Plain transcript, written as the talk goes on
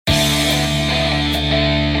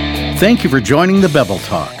Thank you for joining the Bevel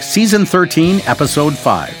Talk, Season 13, Episode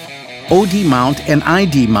 5, OD Mount and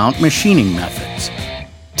ID Mount Machining Methods.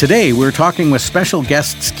 Today, we're talking with special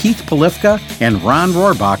guests Keith Polifka and Ron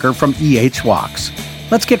Rohrbacher from EH-Walks.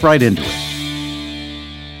 Let's get right into it.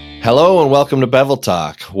 Hello and welcome to Bevel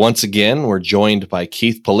Talk. Once again, we're joined by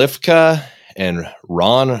Keith Polifka and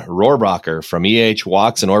Ron Rohrbacher from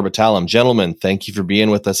EH-Walks and Orbitalum. Gentlemen, thank you for being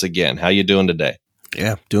with us again. How you doing today?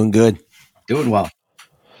 Yeah, doing good. Doing well.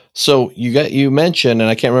 So you mentioned, and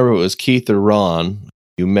I can't remember if it was Keith or Ron,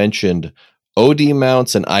 you mentioned OD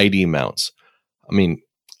mounts and ID mounts. I mean,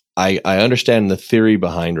 I understand the theory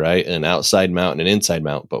behind, right, an outside mount and an inside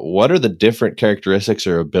mount, but what are the different characteristics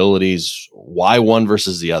or abilities? Why one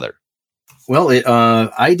versus the other? Well,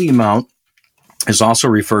 ID mount is also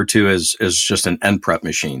referred to as just an end prep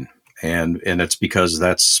machine. And it's because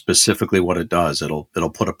that's specifically what it does. It'll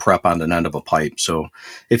put a prep on an end of a pipe. So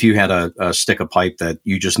if you had a stick of pipe that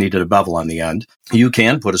you just needed a bevel on the end, you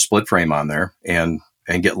can put a split frame on there and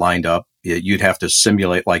get lined up. You'd have to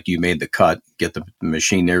simulate like you made the cut, get the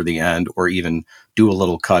machine near the end, or even do a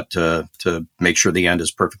little cut to make sure the end is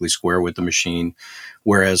perfectly square with the machine.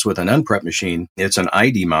 Whereas with an end prep machine, it's an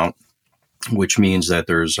ID mount, which means that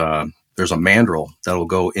there's a mandrel that'll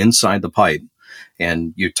go inside the pipe.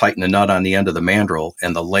 And you tighten the nut on the end of the mandrel,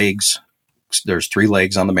 and the legs, there's 3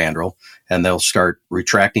 legs on the mandrel, and they'll start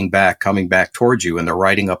retracting back, coming back towards you, and they're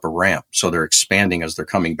riding up a ramp. So they're expanding as they're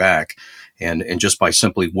coming back. And just by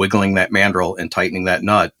simply wiggling that mandrel and tightening that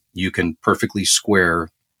nut, you can perfectly square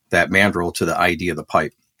that mandrel to the ID of the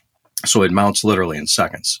pipe. So it mounts literally in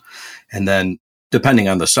seconds. And then depending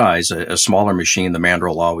on the size, a smaller machine, the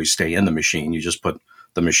mandrel will always stay in the machine. You just put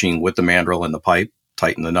the machine with the mandrel in the pipe,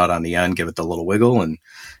 tighten the nut on the end, give it the little wiggle, and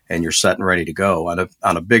you're set and ready to go.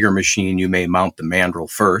 On a bigger machine, you may mount the mandrel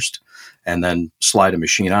first and then slide a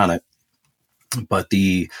machine on it. But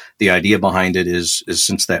the idea behind it is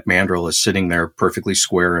since that mandrel is sitting there perfectly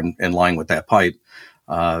square and in line with that pipe,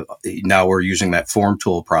 now we're using that form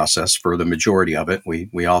tool process for the majority of it.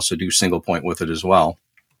 We also do single point with it as well.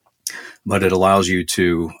 But it allows you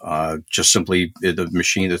to just simply, the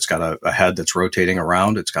machine that's got a head that's rotating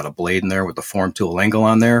around, it's got a blade in there with the form tool angle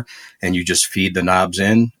on there, and you just feed the knobs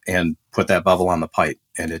in and put that bevel on the pipe.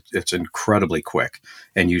 And it's incredibly quick.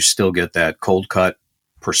 And you still get that cold cut,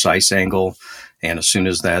 precise angle. And as soon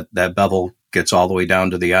as that bevel gets all the way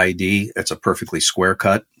down to the ID, it's a perfectly square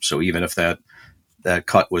cut. So even if that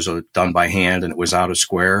cut was done by hand and it was out of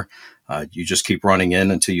square, you just keep running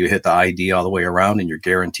in until you hit the ID all the way around and you're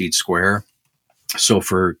guaranteed square. So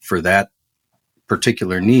for that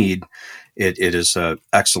particular need, it is an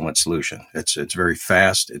excellent solution. It's very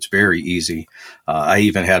fast. It's very easy. I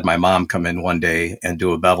even had my mom come in one day and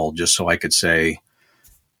do a bevel just so I could say,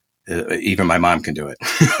 even my mom can do it.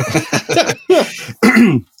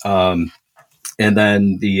 And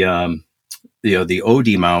then the OD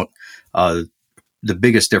mount, the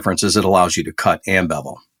biggest difference is it allows you to cut and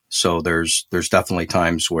bevel. So there's definitely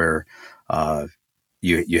times where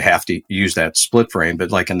you have to use that split frame,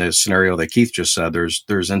 but like in the scenario that Keith just said,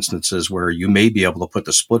 there's instances where you may be able to put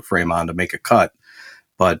the split frame on to make a cut,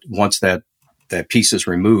 but once that piece is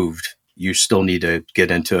removed, you still need to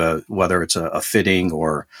get into whether it's a fitting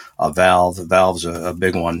or a valve. The valve's a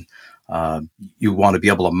big one. You want to be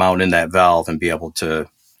able to mount in that valve and be able to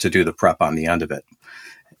do the prep on the end of it.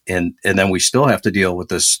 And then we still have to deal with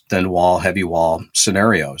this thin wall, heavy wall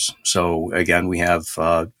scenarios. So again, we have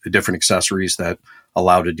different accessories that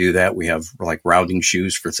allow to do that. We have like rounding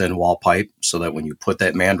shoes for thin wall pipe so that when you put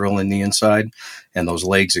that mandrel in the inside and those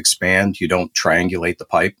legs expand, you don't triangulate the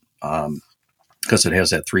pipe because it has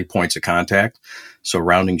that 3 points of contact. So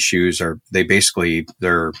rounding shoes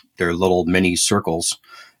they're little mini circles.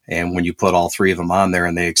 And when you put all 3 of them on there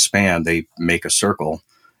and they expand, they make a circle.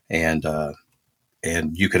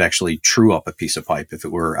 And you could actually true up a piece of pipe. If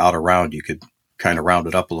it were out of round, you could kind of round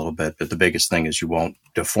it up a little bit. But the biggest thing is you won't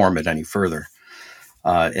deform it any further.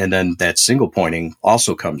 And then that single pointing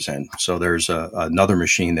also comes in. So there's another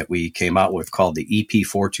machine that we came out with called the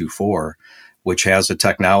EP424, which has a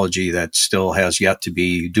technology that still has yet to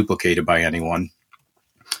be duplicated by anyone.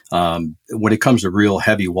 When it comes to real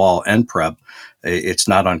heavy wall end prep, it's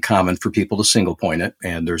not uncommon for people to single point it.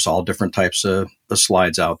 And there's all different types of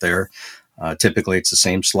slides out there. Typically, it's the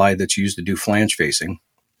same slide that's used to do flange facing,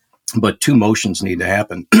 but 2 motions need to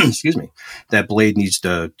happen. Excuse me. That blade needs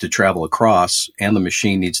to travel across, and the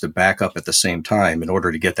machine needs to back up at the same time in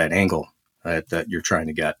order to get that angle that you're trying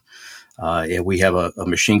to get. And we have a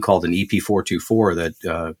machine called an EP424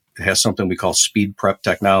 that has something we call speed prep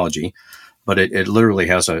technology. but it literally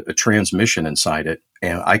has a transmission inside it.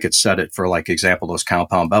 And I could set it for, like, example, those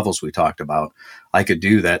compound bevels we talked about. I could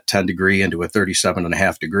do that 10 degree into a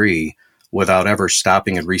 37.5 degree without ever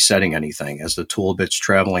stopping and resetting anything. As the tool bit's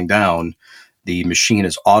traveling down, the machine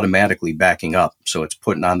is automatically backing up. So it's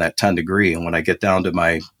putting on that 10 degree. And when I get down to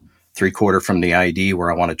my 3/4 from the ID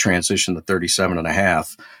where I want to transition to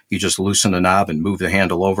 37.5, you just loosen the knob and move the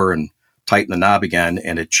handle over and tighten the knob again,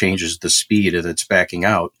 and it changes the speed that it's backing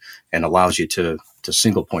out and allows you to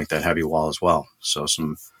single point that heavy wall as well. So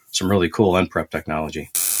some really cool end prep technology.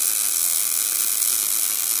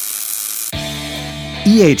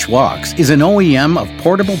 EH Walks is an OEM of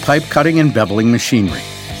portable pipe cutting and beveling machinery.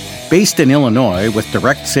 Based in Illinois with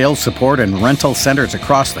direct sales support and rental centers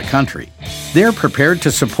across the country, they're prepared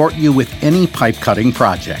to support you with any pipe cutting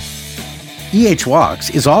project. EH Walks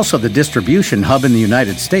is also the distribution hub in the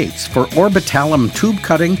United States for Orbitalum tube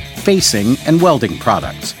cutting, facing, and welding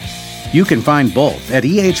products. You can find both at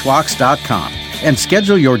ehwalks.com and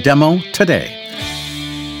schedule your demo today.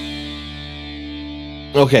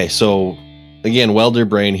 Okay, so again, welder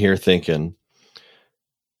brain here thinking,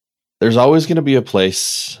 there's always going to be a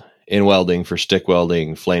place in welding for stick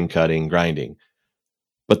welding, flame cutting, grinding.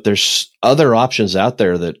 But there's other options out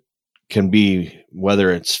there that can be,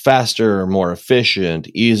 whether it's faster or more efficient,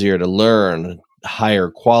 easier to learn,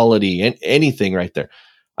 higher quality, and anything right there.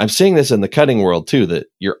 I'm seeing this in the cutting world too, that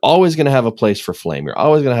you're always going to have a place for flame. You're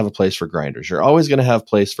always going to have a place for grinders. You're always going to have a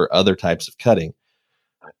place for other types of cutting.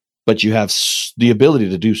 But you have the ability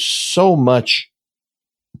to do so much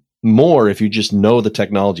more if you just know the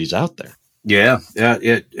technologies out there. Yeah.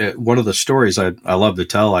 One of the stories I love to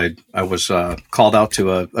tell, I was called out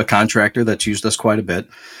to a contractor that's used us quite a bit,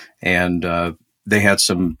 and they had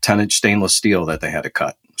some 10-inch stainless steel that they had to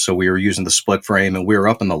cut. So we were using the split frame, and we were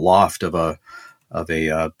up in the loft of a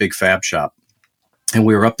big fab shop, and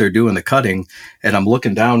we were up there doing the cutting, and I'm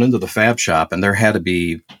looking down into the fab shop, and there had to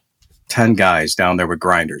be 10 guys down there with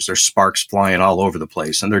grinders. There's sparks flying all over the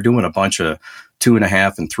place, and they're doing a bunch of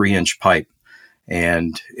 2.5 and 3-inch pipe.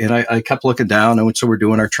 And I kept looking down, and so we're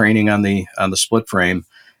doing our training on the split frame,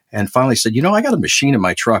 and finally said, I got a machine in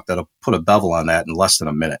my truck that'll put a bevel on that in less than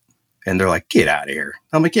a minute. And they're like, get out of here.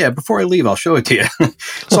 I'm like, yeah, before I leave, I'll show it to you.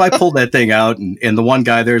 So I pulled that thing out, and the one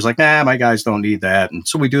guy there's like, nah, my guys don't need that. And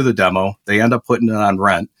so we do the demo. They end up putting it on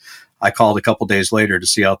rent. I called a couple days later to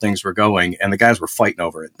see how things were going, and the guys were fighting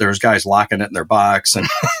over it. There was guys locking it in their box, and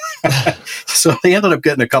so they ended up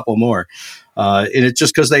getting a couple more. And it's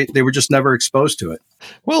just because they were just never exposed to it.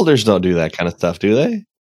 Welders don't do that kind of stuff, do they?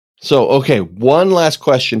 So, okay, one last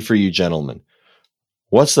question for you gentlemen.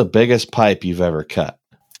 What's the biggest pipe you've ever cut?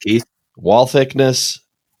 Keith? Wall thickness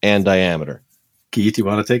and diameter. Keith, you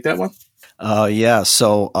want to take that one? Yeah.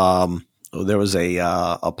 So there was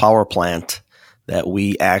a power plant that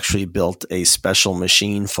we actually built a special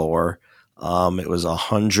machine for. It was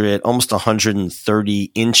almost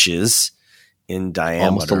 130 inches in diameter.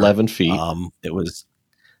 Almost 11 feet. It was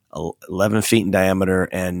 11 feet in diameter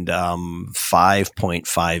and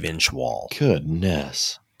 5.5 inch wall.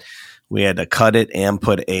 Goodness. We had to cut it and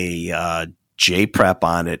put a J-prep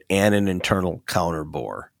on it and an internal counter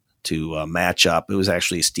bore to match up. It was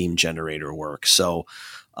actually steam generator work. So,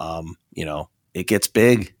 it gets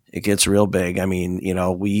big. It gets real big. I mean,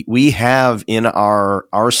 we have in our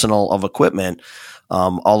arsenal of equipment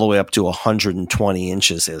all the way up to 120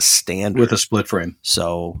 inches as standard with a split frame.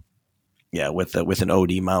 So, yeah, with an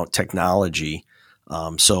OD mount technology.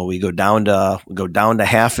 So we go down to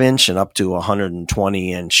half inch and up to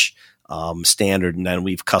 120 inch standard, and then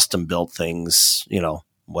we've custom built things,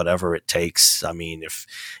 whatever it takes. I mean, if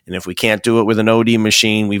we can't do it with an OD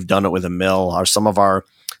machine, we've done it with a mill. Or some of our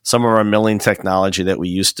milling technology that we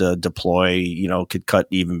used to deploy, could cut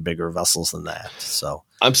even bigger vessels than that. So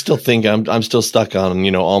I'm still thinking, I'm still stuck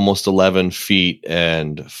on, almost 11 feet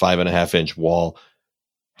and 5.5 inch wall.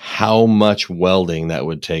 How much welding that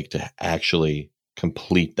would take to actually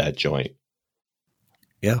complete that joint?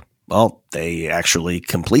 Yeah. Well, they actually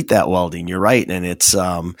complete that welding. You're right. And it's,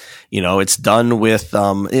 it's done with,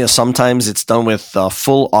 sometimes it's done with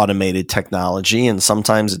full automated technology, and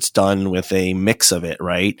sometimes it's done with a mix of it,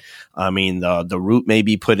 right? I mean, the root may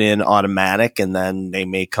be put in automatic, and then they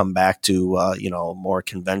may come back to, more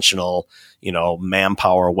conventional,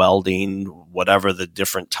 manpower welding, whatever the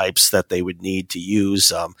different types that they would need to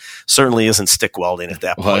use. Certainly isn't stick welding at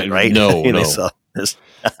that point, right? No, no. So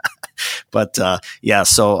but there's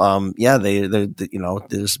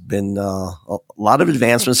been a lot of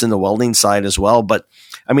advancements in the welding side as well. But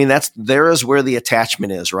I mean, there is where the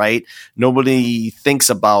attachment is, right? Nobody thinks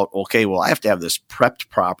about, okay, well, I have to have this prepped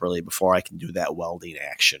properly before I can do that welding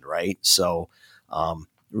action, right? So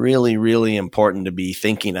Really, really important to be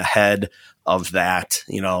thinking ahead of that.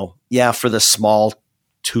 For the small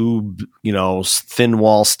tube, thin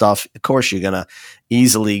wall stuff, of course, you're going to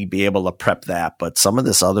easily be able to prep that. But some of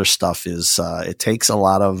this other stuff it takes a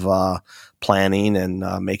lot of planning and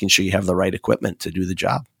making sure you have the right equipment to do the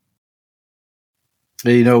job.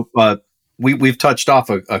 We've touched off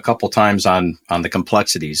a couple times on the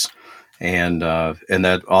complexities, and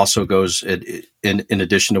that also goes in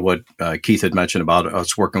addition to what Keith had mentioned about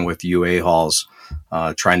us working with UA halls,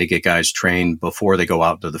 trying to get guys trained before they go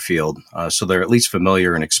out to the field, so they're at least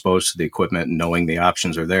familiar and exposed to the equipment and knowing the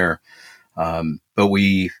options are there. But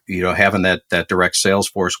we, having that direct sales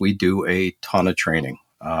force, we do a ton of training.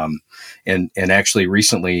 And actually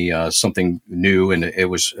recently, something new, and it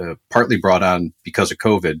was partly brought on because of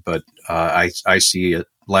COVID, but I see it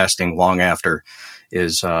lasting long after,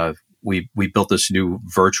 is we built this new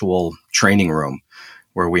virtual training room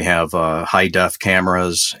where we have high def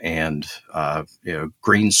cameras and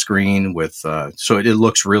green screen with so it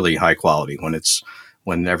looks really high quality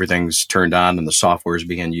when everything's turned on and the software is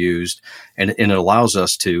being used, and it allows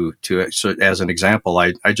us to so as an example,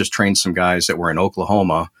 I just trained some guys that were in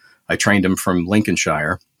Oklahoma. I trained them from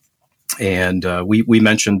Lincolnshire, and we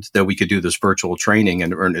mentioned that we could do this virtual training,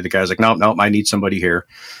 and the guy's like, no, I need somebody here,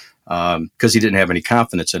 because he didn't have any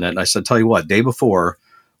confidence in it. And I said, tell you what, day before,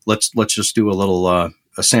 let's just do a little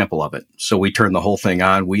a sample of it. So we turned the whole thing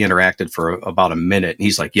on. We interacted for about a minute. And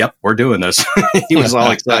he's like, yep, we're doing this. He was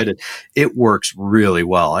all excited. It works really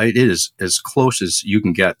well. It is as close as you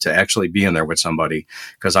can get to actually being there with somebody,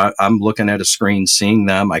 because I'm looking at a screen, seeing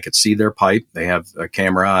them. I could see their pipe. They have a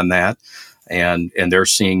camera on that, and they're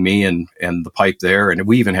seeing me and the pipe there. And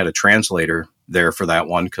we even had a translator there for that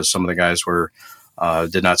one, because some of the guys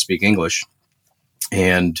did not speak English.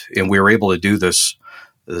 And we were able to do this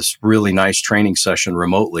really nice training session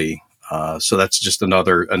remotely. So that's just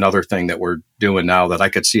another thing that we're doing now that I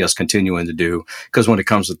could see us continuing to do. Because when it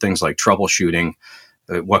comes to things like troubleshooting,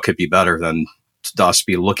 what could be better than us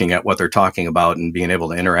be looking at what they're talking about and being able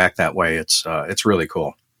to interact that way? It's really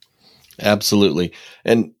cool. Absolutely.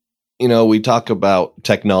 And, we talk about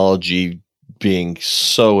technology being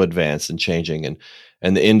so advanced and changing,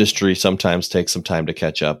 and the industry sometimes takes some time to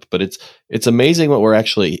catch up, but it's amazing what we're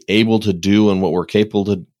actually able to do and what we're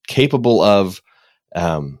capable of,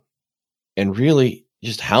 and really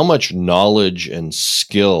just how much knowledge and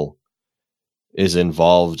skill is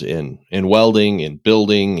involved in welding, in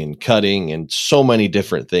building, in cutting, and so many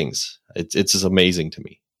different things. It's just amazing to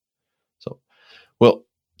me. So, well,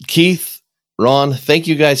 Keith, Ron, thank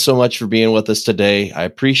you guys so much for being with us today. I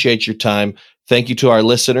appreciate your time. Thank you to our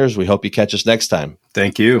listeners. We hope you catch us next time.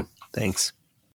 Thank you. Thanks.